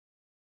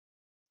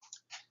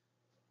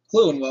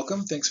Hello and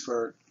welcome. Thanks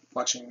for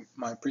watching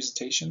my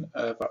presentation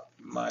of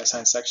my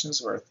science sections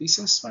of our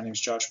thesis. My name is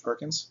Josh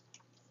Perkins.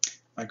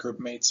 My group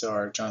mates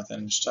are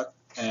Jonathan Stuck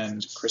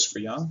and Christopher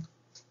Young.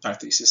 Our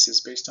thesis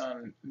is based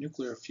on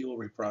nuclear fuel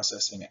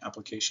reprocessing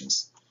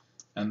applications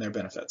and their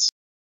benefits.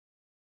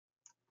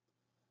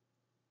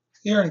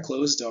 Here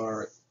enclosed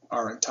are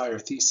our entire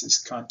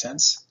thesis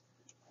contents.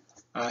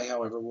 I,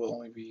 however, will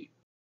only be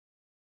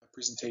a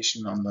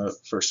presentation on the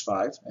first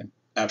five: an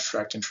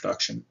abstract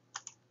introduction,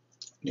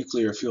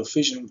 nuclear fuel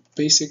fission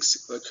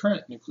basics, the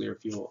current nuclear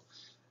fuel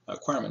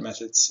acquirement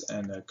methods,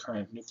 and the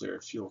current nuclear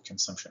fuel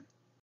consumption.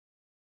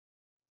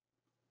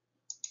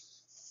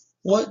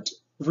 What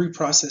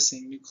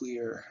reprocessing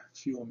nuclear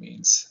fuel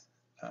means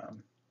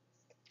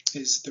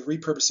is the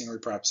repurposing or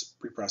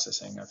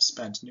reprocessing of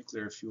spent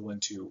nuclear fuel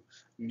into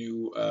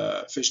new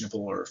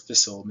fissionable or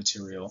fissile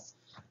material,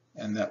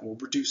 and that will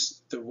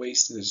reduce the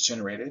waste that is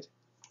generated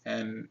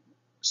and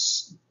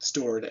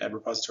stored at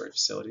repository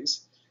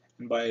facilities.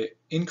 And by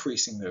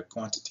increasing the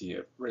quantity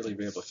of readily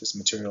available fissile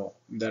material,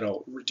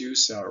 that'll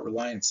reduce our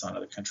reliance on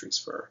other countries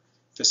for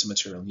fissile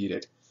material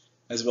needed,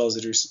 as well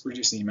as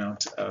reducing the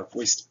amount of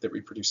waste that we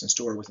produce and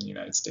store within the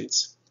United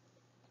States.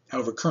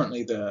 However,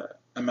 currently the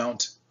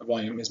amount of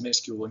volume is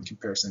minuscule in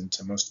comparison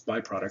to most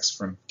byproducts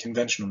from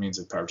conventional means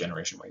of power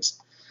generation ways.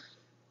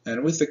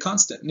 And with the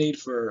constant need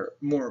for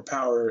more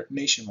power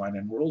nationwide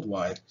and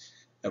worldwide,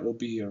 it will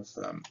be of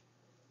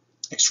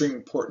extreme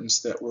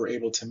importance that we're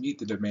able to meet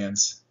the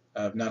demands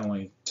of not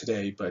only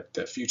today, but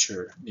the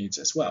future needs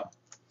as well.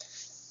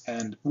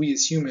 And we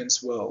as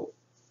humans will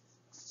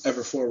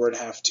ever forward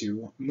have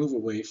to move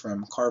away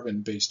from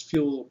carbon-based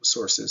fuel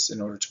sources in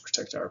order to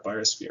protect our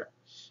biosphere.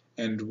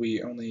 And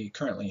we only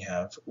currently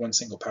have one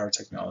single power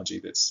technology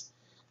that's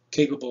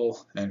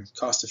capable and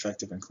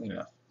cost-effective and clean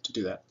enough to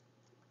do that.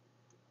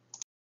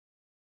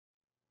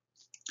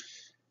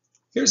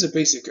 Here's a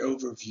basic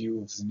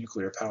overview of the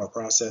nuclear power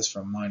process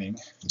from mining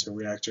to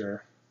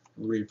reactor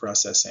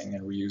reprocessing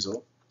and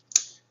reusal.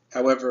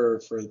 However,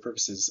 for the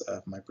purposes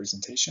of my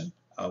presentation,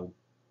 I'll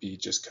be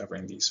just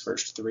covering these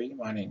first three: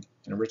 mining,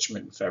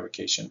 enrichment and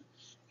fabrication,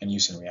 and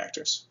use in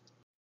reactors.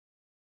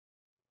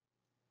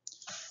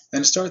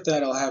 And to start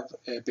that, I'll have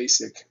a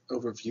basic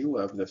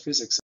overview of the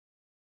physics.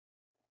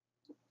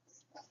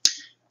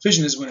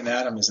 Fission is when an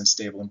atom is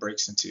unstable and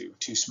breaks into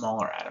two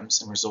smaller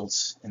atoms and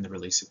results in the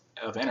release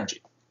of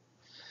energy.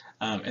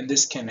 And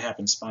this can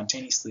happen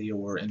spontaneously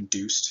or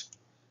induced.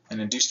 And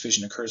induced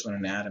fission occurs when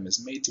an atom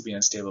is made to be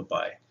unstable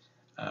by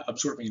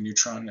absorbing a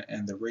neutron,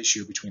 and the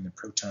ratio between the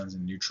protons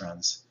and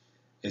neutrons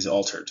is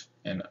altered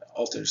and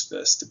alters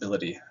the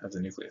stability of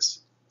the nucleus.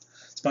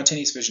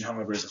 Spontaneous fission,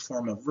 however, is a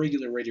form of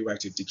regular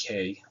radioactive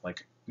decay,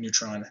 like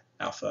neutron,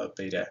 alpha,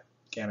 beta,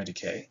 gamma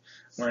decay,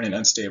 wherein an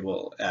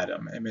unstable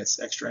atom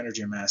emits extra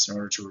energy and mass in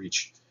order to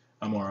reach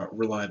a more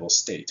reliable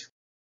state.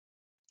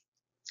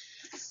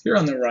 Here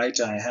on the right,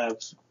 I have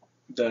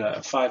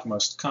the five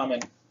most common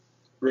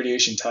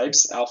radiation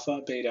types: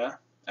 alpha, beta,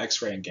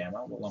 X-ray, and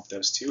gamma. We'll lump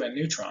those two, and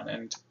neutron,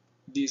 and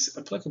these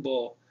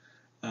applicable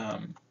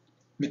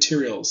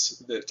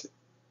materials that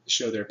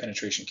show their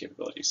penetration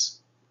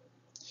capabilities.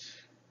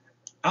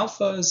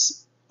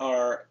 Alphas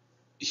are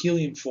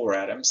helium-4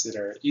 atoms that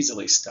are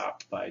easily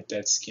stopped by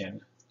dead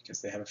skin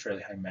because they have a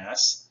fairly high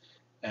mass,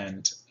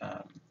 and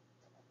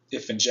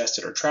if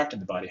ingested or trapped in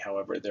the body,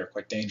 however, they're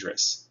quite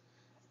dangerous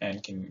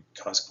and can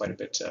cause quite a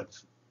bit of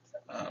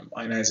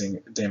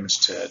ionizing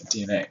damage to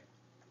DNA.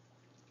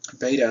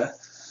 Beta,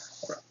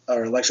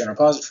 or electron or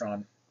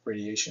positron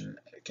radiation,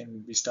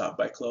 can be stopped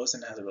by clothes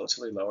and has a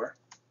relatively lower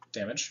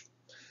damage.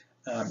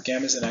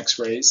 Gammas and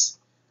X-rays,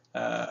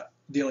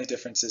 the only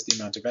difference is the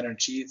amount of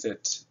energy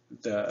that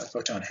the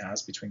photon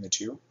has between the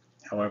two.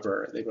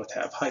 However, they both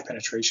have high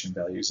penetration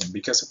values, and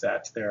because of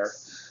that, they're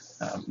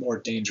more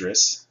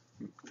dangerous.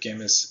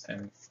 Gammas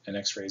and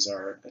X-rays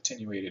are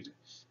attenuated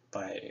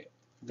by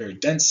very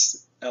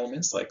dense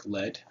elements like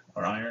lead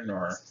or iron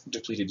or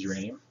depleted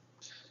uranium.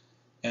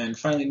 And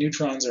finally,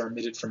 neutrons are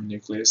emitted from the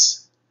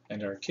nucleus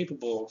and are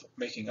capable of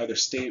making other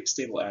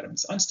stable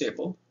atoms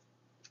unstable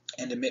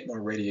and emit more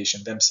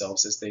radiation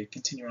themselves as they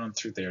continue on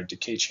through their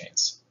decay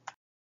chains.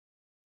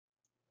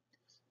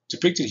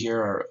 Depicted here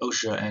are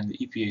OSHA and the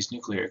EPA's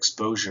nuclear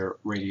exposure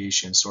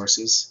radiation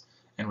sources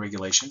and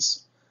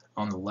regulations.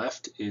 On the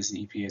left is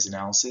the EPA's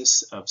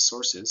analysis of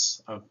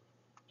sources of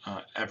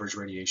average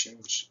radiation,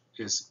 which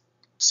is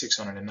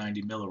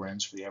 690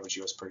 millirems for the average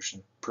US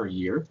person per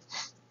year.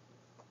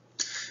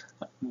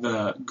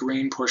 The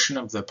green portion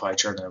of the pie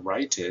chart on the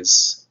right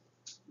is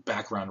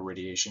background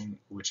radiation,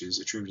 which is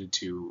attributed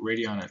to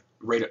radon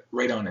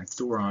and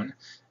thuron,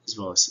 as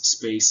well as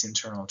space,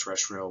 internal,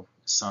 terrestrial,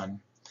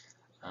 sun,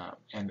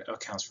 and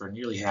accounts for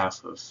nearly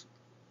half of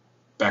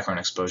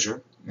background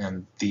exposure.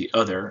 And the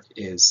other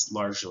is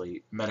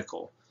largely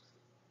medical,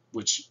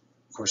 which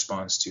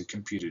corresponds to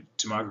computed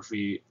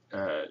tomography,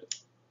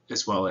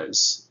 as well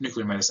as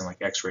nuclear medicine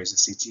like X-rays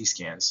and CT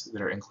scans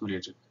that are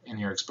included in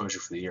your exposure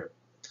for the year.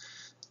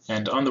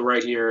 And on the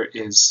right here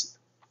is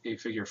a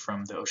figure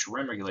from the OSHA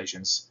REM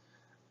regulations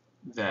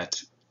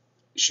that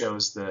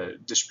shows the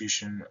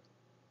distribution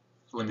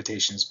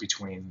limitations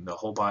between the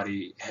whole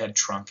body, head,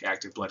 trunk,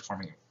 active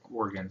blood-forming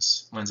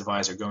organs, lens of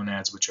eyes or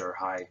gonads, which are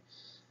high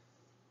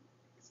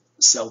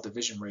cell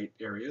division rate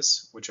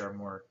areas, which are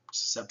more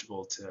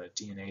susceptible to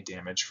DNA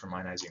damage from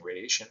ionizing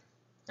radiation.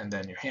 And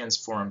then your hands,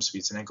 forearms,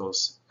 feet, and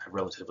ankles have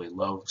relatively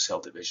low cell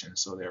division,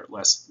 so they're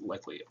less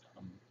likely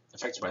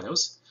affected by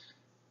those.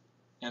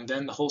 And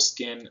then the whole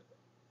skin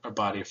or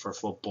body for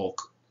full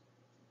bulk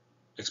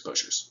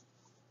exposures.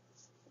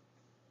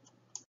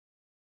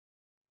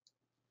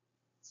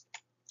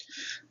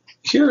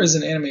 Here is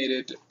an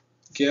animated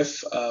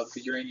GIF of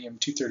the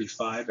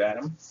uranium-235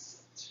 atom,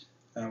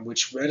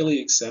 which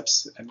readily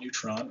accepts a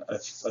neutron, a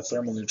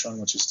thermal neutron,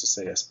 which is to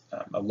say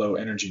a low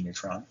energy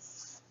neutron,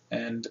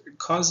 and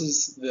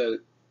causes the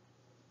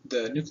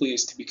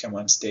nucleus to become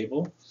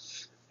unstable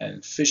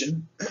and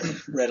fission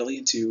readily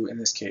into, in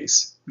this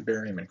case,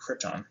 barium and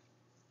krypton,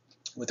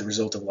 with the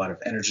result of a lot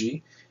of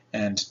energy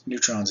and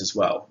neutrons as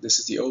well. This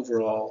is the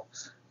overall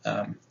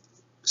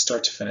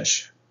start to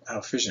finish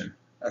how fission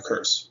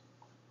occurs.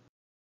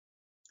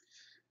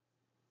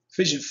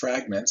 Fission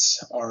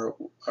fragments are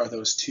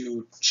those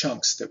two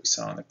chunks that we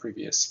saw in the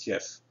previous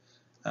GIF.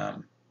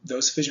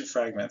 Those fission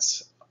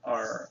fragments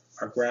are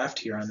graphed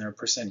here on their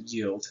percent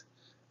yield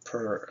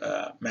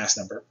per mass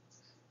number,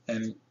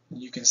 and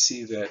you can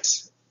see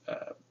that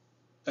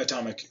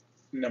atomic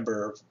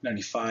number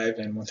 95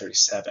 and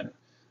 137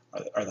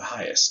 are the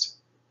highest.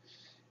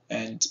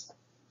 And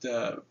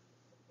the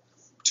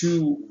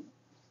two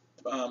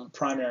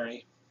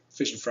primary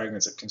fission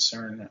fragments of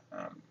concern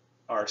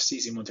are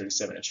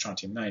cesium-137 and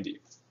strontium-90.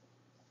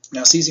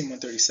 Now,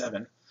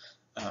 cesium-137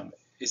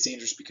 is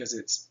dangerous because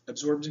it's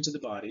absorbed into the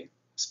body,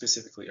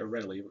 specifically, or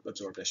readily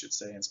absorbed, I should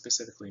say, and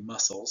specifically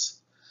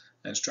muscles.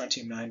 And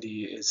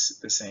strontium-90 is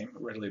the same,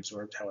 readily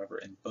absorbed, however,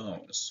 in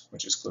bones,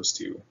 which is close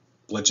to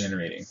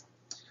blood-generating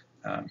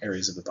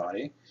areas of the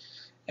body.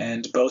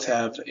 And both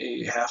have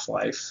a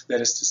half-life,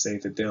 that is to say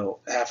that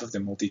half of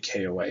them will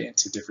decay away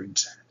into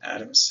different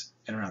atoms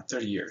in around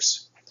 30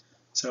 years.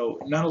 So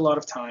not a lot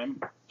of time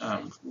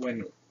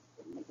when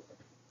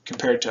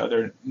compared to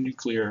other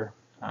nuclear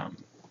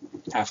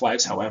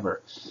half-lives,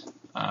 however,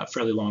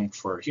 fairly long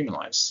for human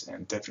lives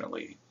and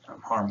definitely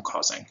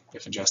harm-causing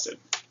if ingested.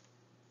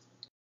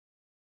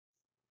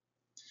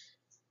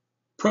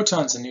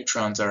 Protons and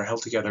neutrons are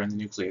held together in the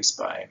nucleus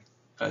by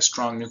a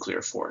strong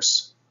nuclear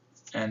force,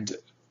 and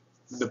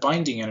the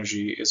binding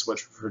energy is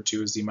what's referred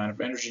to as the amount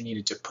of energy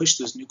needed to push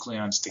those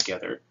nucleons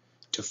together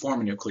to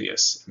form a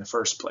nucleus in the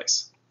first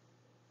place.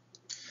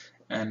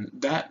 And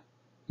that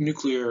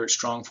nuclear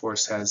strong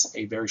force has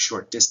a very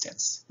short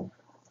distance,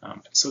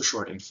 so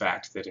short in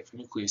fact that if a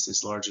nucleus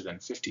is larger than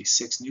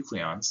 56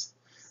 nucleons,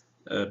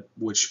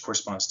 which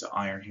corresponds to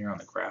iron here on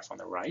the graph on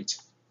the right,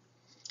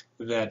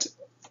 that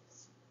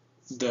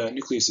the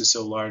nucleus is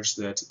so large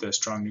that the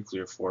strong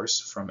nuclear force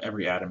from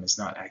every atom is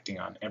not acting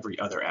on every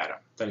other atom.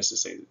 That is to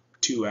say,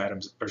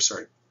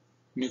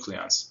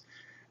 nucleons.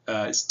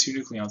 It's two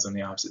nucleons on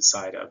the opposite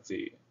side of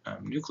the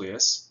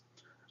nucleus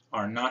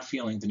are not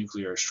feeling the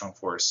nuclear strong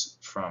force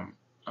from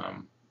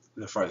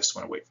the farthest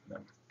one away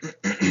from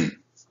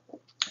them.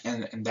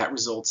 and that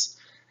results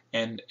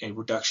in a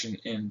reduction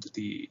in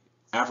the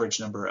average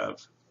number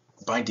of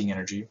binding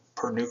energy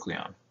per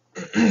nucleon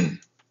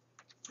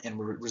and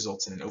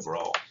results in an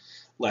overall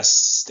less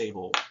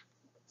stable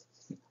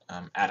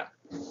atom.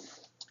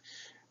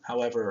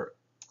 However,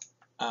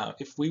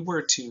 if we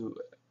were to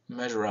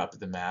measure up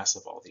the mass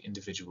of all the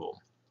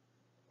individual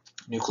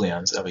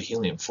nucleons of a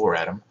helium-4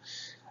 atom,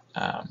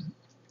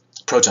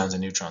 protons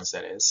and neutrons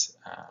that is,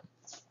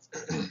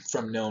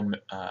 from known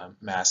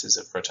masses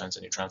of protons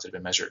and neutrons that have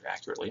been measured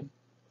accurately,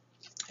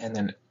 and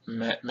then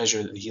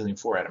measure the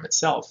helium-4 atom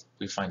itself,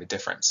 we find a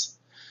difference.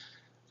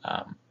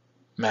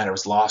 Matter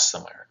was lost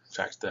somewhere. In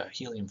fact, the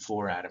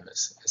helium-4 atom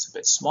is a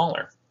bit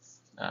smaller,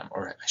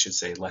 or I should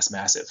say less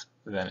massive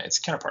than its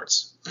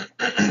counterparts.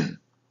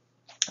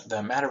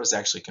 The matter was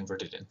actually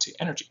converted into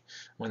energy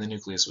when the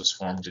nucleus was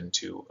formed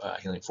into a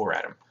helium-4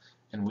 atom.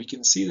 And we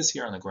can see this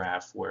here on the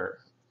graph where,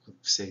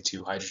 say,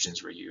 2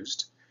 hydrogens were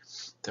used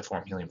to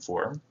form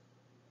helium-4,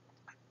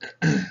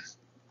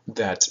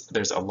 that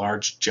there's a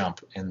large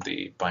jump in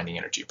the binding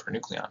energy per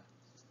nucleon,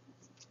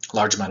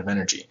 large amount of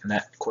energy, and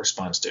that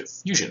corresponds to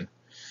fusion.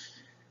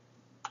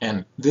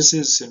 And this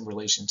is in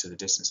relation to the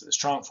distance of the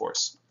strong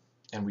force.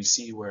 And we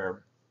see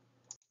where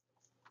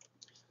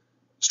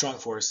strong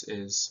force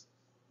is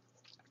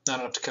not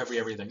enough to cover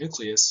every other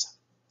nucleus,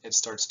 it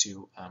starts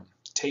to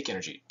take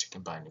energy to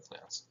combine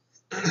nucleons.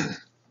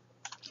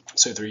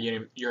 So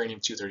the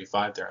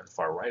uranium-235 there on the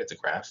far right of the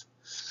graph,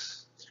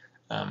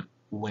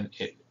 when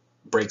it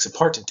breaks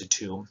apart into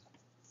two,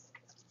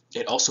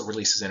 it also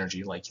releases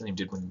energy like helium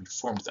did when we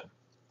formed them.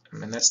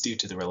 And that's due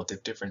to the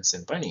relative difference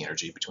in binding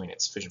energy between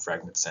its fission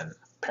fragments and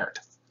parent.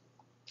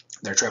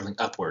 They're traveling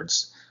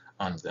upwards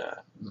on the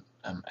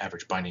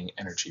average binding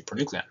energy per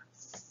nucleon.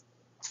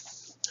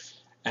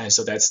 And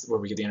so that's where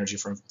we get the energy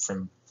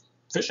from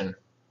fission.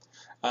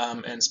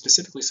 And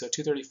specifically, so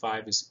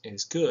 235 is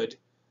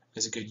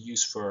a good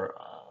use for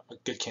a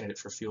good candidate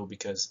for fuel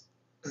because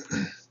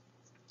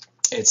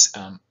it's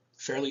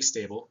fairly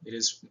stable. It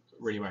is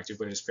radioactive,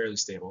 but it's fairly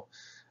stable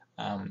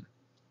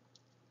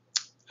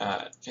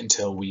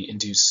until we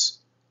induce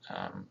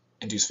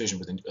fission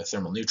with a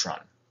thermal neutron.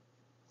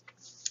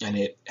 And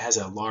it has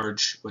a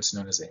large, what's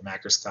known as a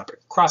macroscopic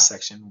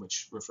cross-section,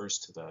 which refers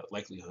to the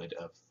likelihood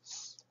of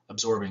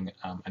absorbing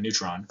a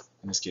neutron,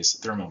 in this case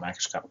thermal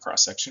macroscopic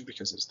cross-section,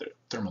 because it's the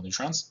thermal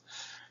neutrons.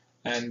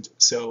 And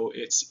so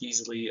it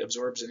easily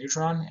absorbs a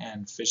neutron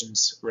and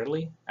fissions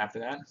readily after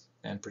that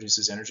and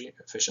produces energy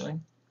efficiently.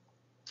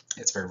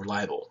 It's very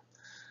reliable.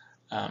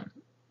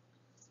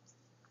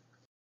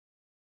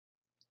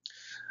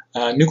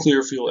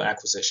 Nuclear fuel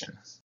acquisition.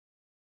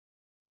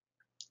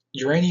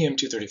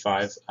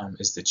 Uranium-235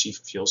 is the chief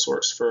fuel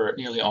source for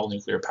nearly all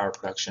nuclear power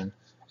production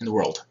in the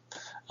world.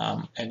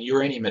 And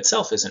uranium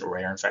itself isn't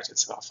rare. In fact,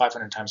 it's about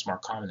 500 times more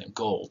common than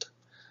gold.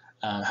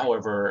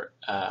 However,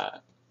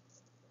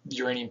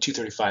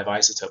 uranium-235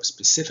 isotope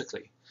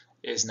specifically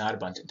is not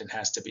abundant and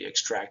has to be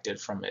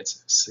extracted from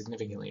its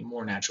significantly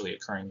more naturally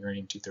occurring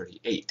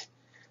uranium-238.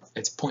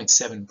 It's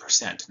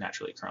 0.7%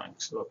 naturally occurring.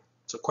 So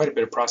quite a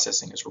bit of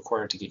processing is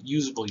required to get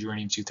usable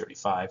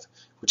uranium-235,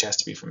 which has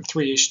to be from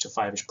 3-ish to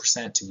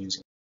 5-ish% to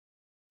using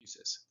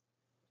uses.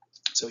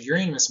 So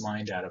uranium is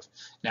mined out of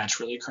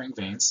naturally occurring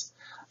veins,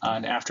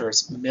 and after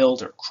it's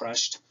milled or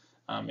crushed,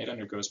 it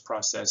undergoes a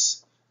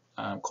process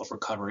called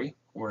recovery,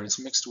 where it's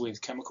mixed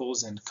with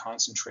chemicals and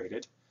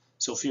concentrated.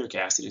 Sulfuric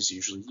acid is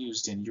usually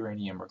used in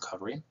uranium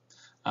recovery,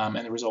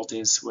 and the result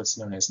is what's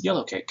known as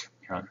yellow cake,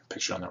 here on the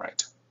picture on the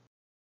right.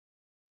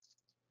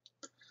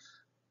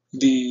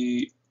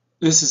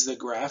 This is the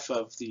graph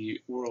of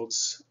the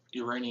world's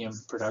uranium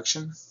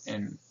production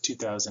in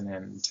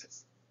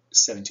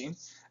 2017.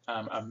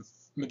 One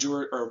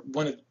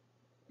of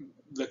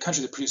the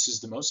country that produces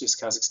the most is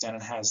Kazakhstan,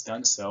 and has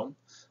done so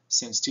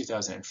since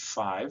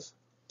 2005.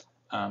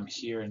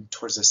 Here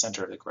towards the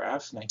center of the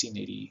graph,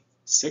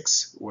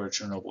 1986, where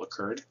Chernobyl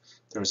occurred,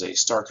 there was a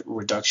stark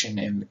reduction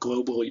in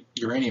global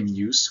uranium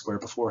use, where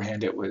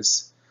beforehand it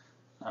was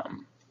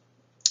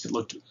it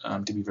looked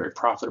to be very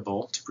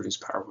profitable to produce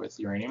power with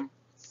uranium.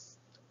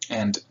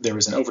 And there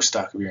was an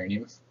overstock of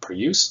uranium per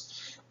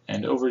use.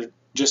 And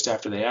just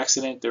after the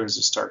accident, there was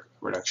a stark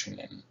reduction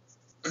in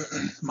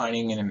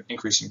mining and an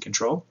increase in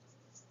control.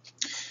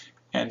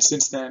 And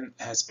since then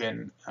has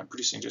been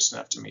producing just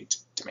enough to meet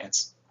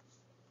demands.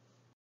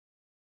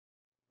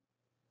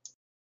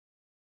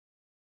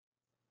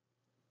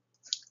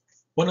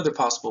 One other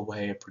possible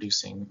way of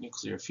producing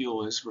nuclear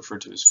fuel is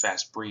referred to as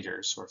fast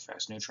breeders or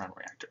fast neutron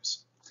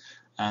reactors.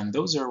 And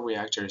those are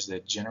reactors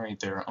that generate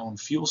their own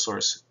fuel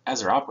source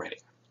as they're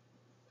operating.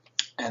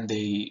 And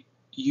they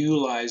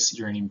utilize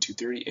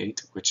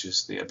uranium-238, which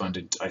is the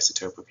abundant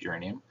isotope of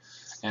uranium,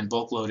 and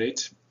bulk load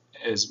it,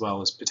 as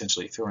well as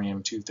potentially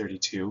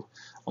thorium-232,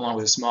 along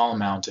with a small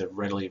amount of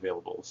readily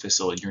available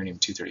fissile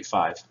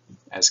uranium-235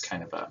 as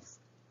kind of a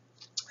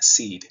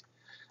seed.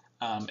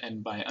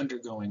 And by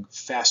undergoing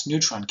fast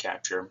neutron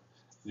capture,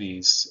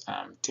 these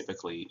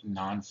typically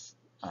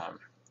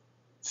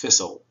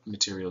non-fissile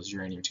materials,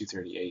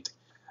 uranium-238,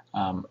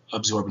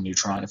 absorb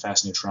a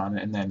fast neutron,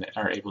 and then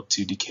are able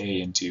to decay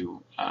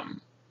into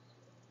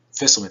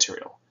fissile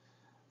material,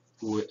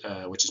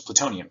 which is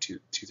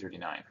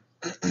plutonium-239,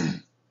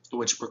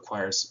 which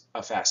requires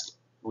a fast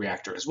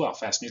reactor as well,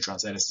 fast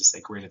neutrons, that is to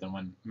say greater than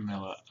 1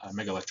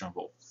 mega electron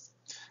volt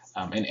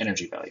in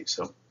energy value.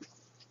 So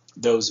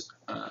those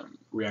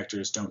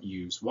reactors don't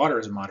use water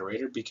as a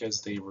moderator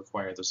because they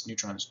require those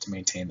neutrons to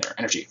maintain their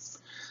energy.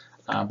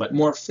 But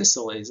more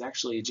fissile is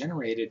actually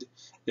generated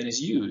than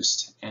is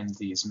used in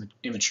these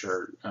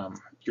immature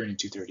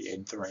uranium-238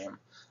 and thorium,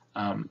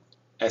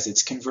 as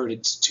it's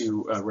converted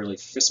to a really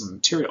fissile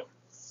material.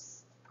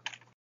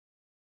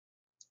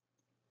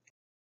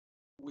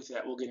 With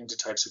that, we'll get into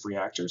types of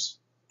reactors.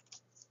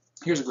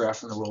 Here's a graph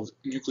from the World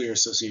Nuclear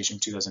Association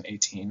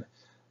 2018,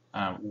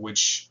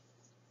 which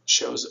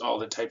shows all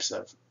the types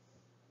of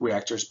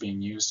reactors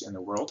being used in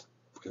the world,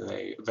 with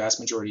a vast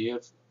majority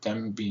of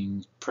them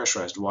being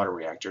pressurized water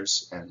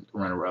reactors, and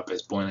runner-up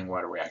as boiling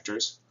water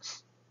reactors.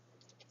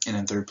 And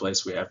in third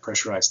place, we have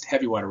pressurized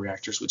heavy water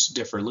reactors, which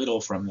differ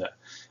little from the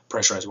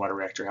pressurized water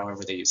reactor.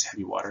 However, they use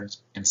heavy water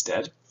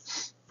instead.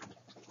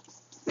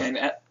 And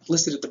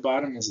listed at the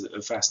bottom is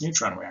the fast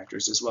neutron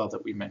reactors as well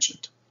that we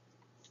mentioned.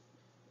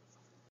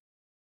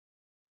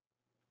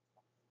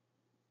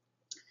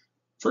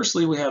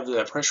 Firstly, we have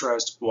the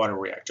pressurized water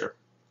reactor.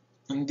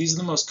 And these are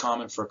the most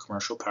common for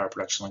commercial power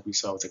production, like we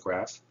saw with the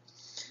graph.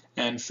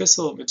 And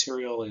fissile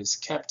material is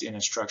kept in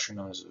a structure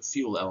known as a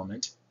fuel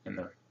element in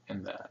the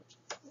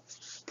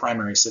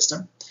primary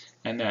system,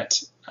 and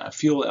that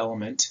fuel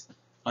element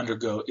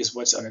is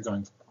what's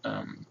undergoing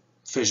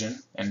fission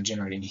and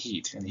generating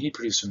heat. And the heat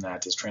produced from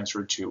that is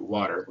transferred to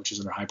water, which is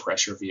under high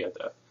pressure via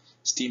the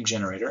steam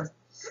generator.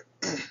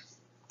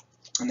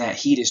 And that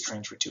heat is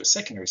transferred to a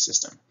secondary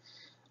system,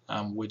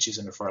 which is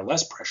under far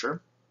less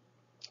pressure,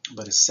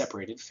 but is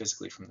separated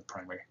physically from the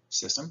primary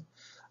system,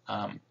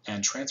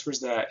 and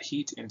transfers that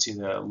heat into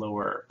the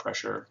lower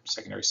pressure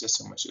secondary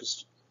system, which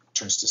is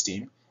turns to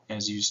steam and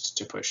is used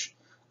to push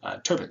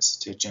turbines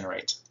to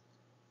generate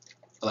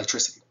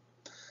electricity.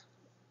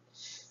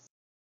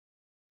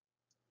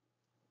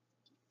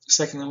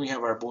 Secondly, we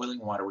have our boiling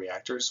water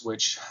reactors,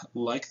 which,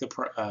 like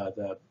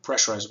the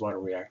pressurized water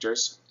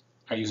reactors,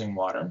 are using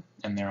water,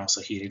 and they're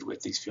also heated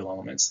with these fuel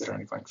elements that are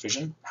undergoing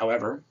fission.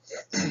 However,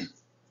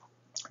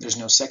 there's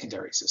no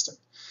secondary system.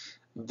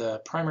 The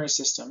primary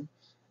system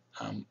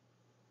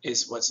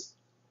is what's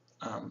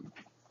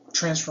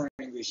transferring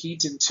the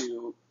heat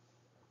into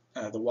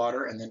the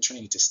water and then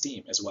turning it to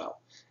steam as well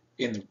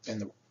in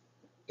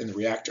the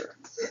reactor.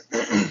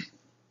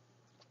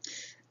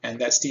 And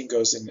that steam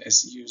goes and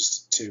is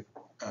used to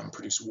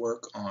produce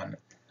work on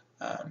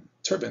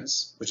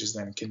turbines, which is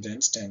then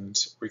condensed and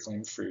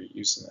reclaimed for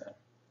use in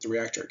the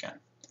reactor again.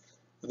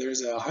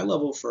 There's a high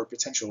level for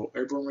potential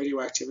airborne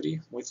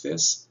radioactivity with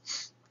this.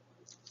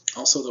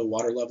 Also, the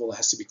water level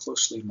has to be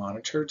closely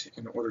monitored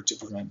in order to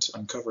prevent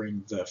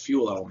uncovering the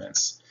fuel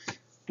elements,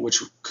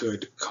 which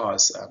could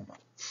cause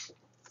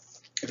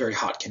a very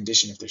hot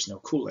condition if there's no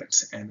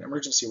coolant, and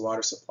emergency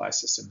water supply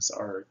systems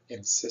are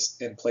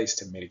in place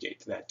to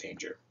mitigate that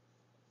danger.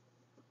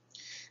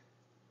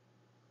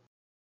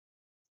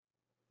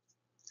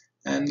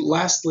 And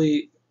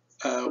lastly,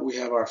 we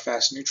have our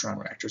fast neutron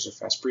reactors, or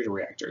fast breeder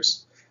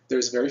reactors.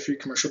 There's very few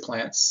commercial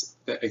plants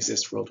that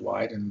exist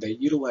worldwide, and they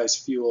utilize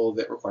fuel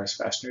that requires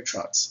fast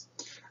neutrons.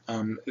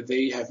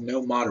 They have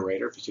no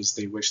moderator because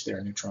they wish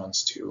their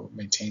neutrons to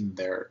maintain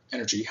their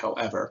energy.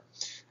 However,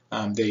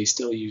 they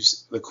still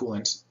use the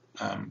coolant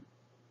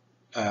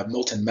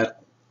molten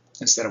metal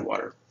instead of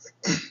water.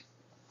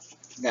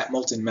 That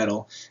molten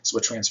metal is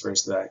what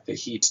transfers the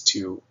heat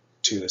to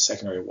the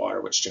secondary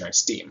water, which generates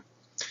steam.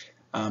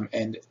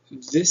 And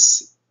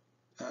this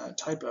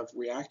type of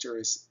reactor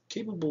is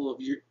capable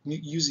of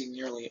using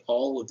nearly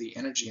all of the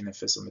energy in the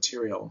fissile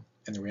material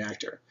in the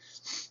reactor.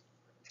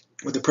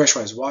 With the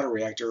pressurized water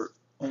reactor,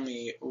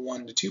 only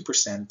 1 to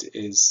 2%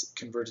 is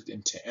converted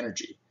into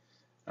energy.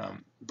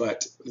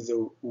 But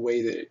the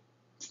way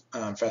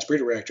that fast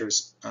breeder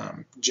reactors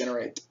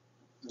generate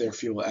their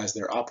fuel as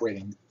they're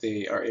operating,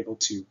 they are able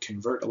to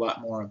convert a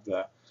lot more of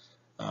the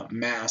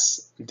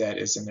mass that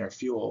is in their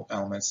fuel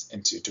elements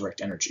into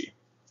direct energy,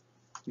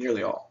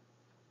 nearly all,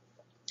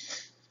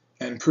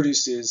 and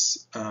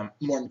produces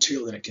more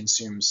material than it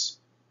consumes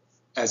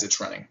as it's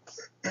running.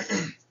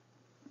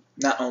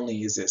 Not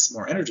only is this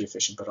more energy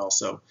efficient, but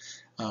also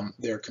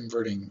they're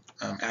converting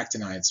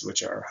actinides,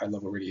 which are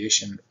high-level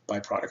radiation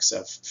byproducts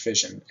of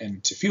fission,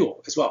 into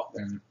fuel as well.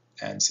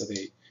 And so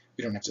we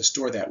don't have to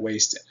store that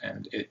waste,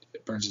 and it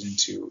burns it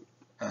into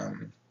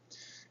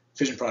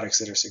fission products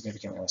that are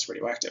significantly less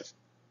radioactive.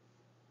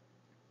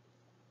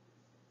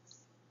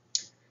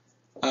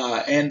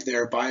 And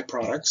their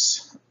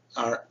byproducts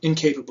are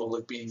incapable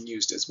of being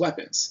used as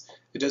weapons.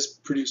 It does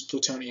produce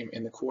plutonium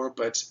in the core,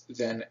 but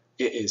then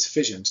it is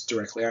fissioned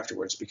directly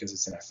afterwards because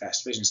it's in a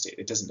fast fission state.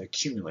 It doesn't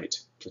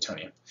accumulate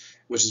plutonium,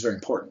 which is very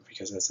important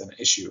because that's an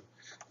issue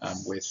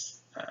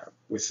with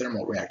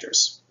thermal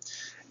reactors.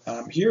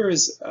 Here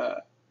is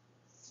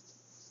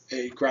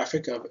a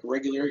graphic of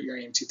regular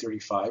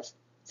uranium-235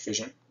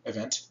 fission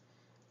event,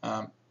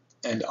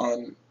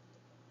 and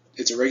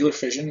it's a regular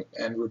fission,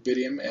 and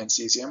rubidium and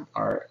cesium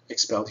are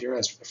expelled here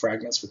as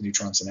fragments with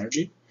neutrons and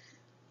energy.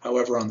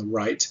 However, on the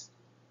right,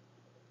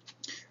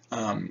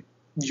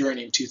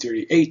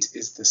 uranium-238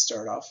 is the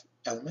start-off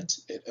element.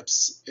 It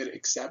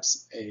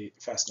accepts a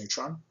fast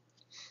neutron,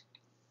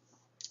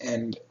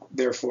 and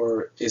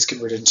therefore is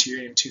converted into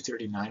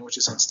uranium-239, which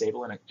is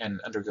unstable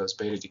and undergoes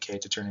beta decay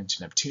to turn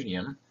into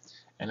neptunium,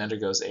 and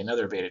undergoes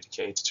another beta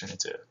decay to turn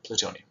into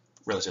plutonium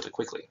relatively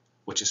quickly,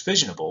 which is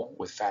fissionable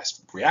with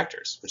fast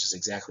reactors, which is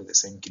exactly the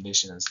same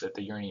conditions that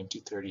the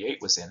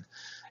uranium-238 was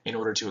in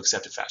order to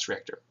accept a fast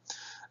reactor.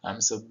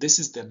 So this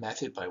is the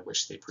method by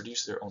which they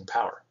produce their own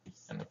power,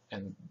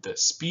 and the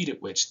speed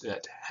at which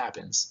that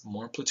happens,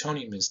 more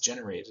plutonium is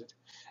generated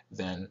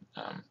than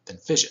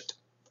fissioned,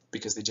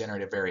 because they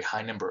generate a very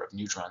high number of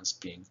neutrons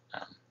being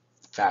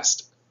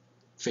fast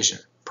fission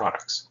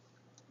products.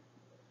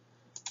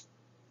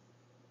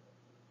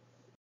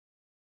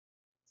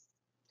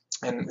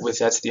 And with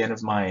that's the end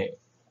of my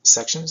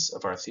sections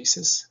of our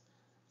thesis.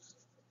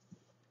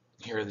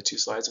 Here are the 2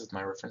 slides with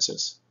my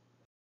references.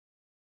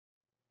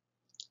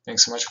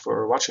 Thanks so much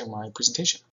for watching my presentation.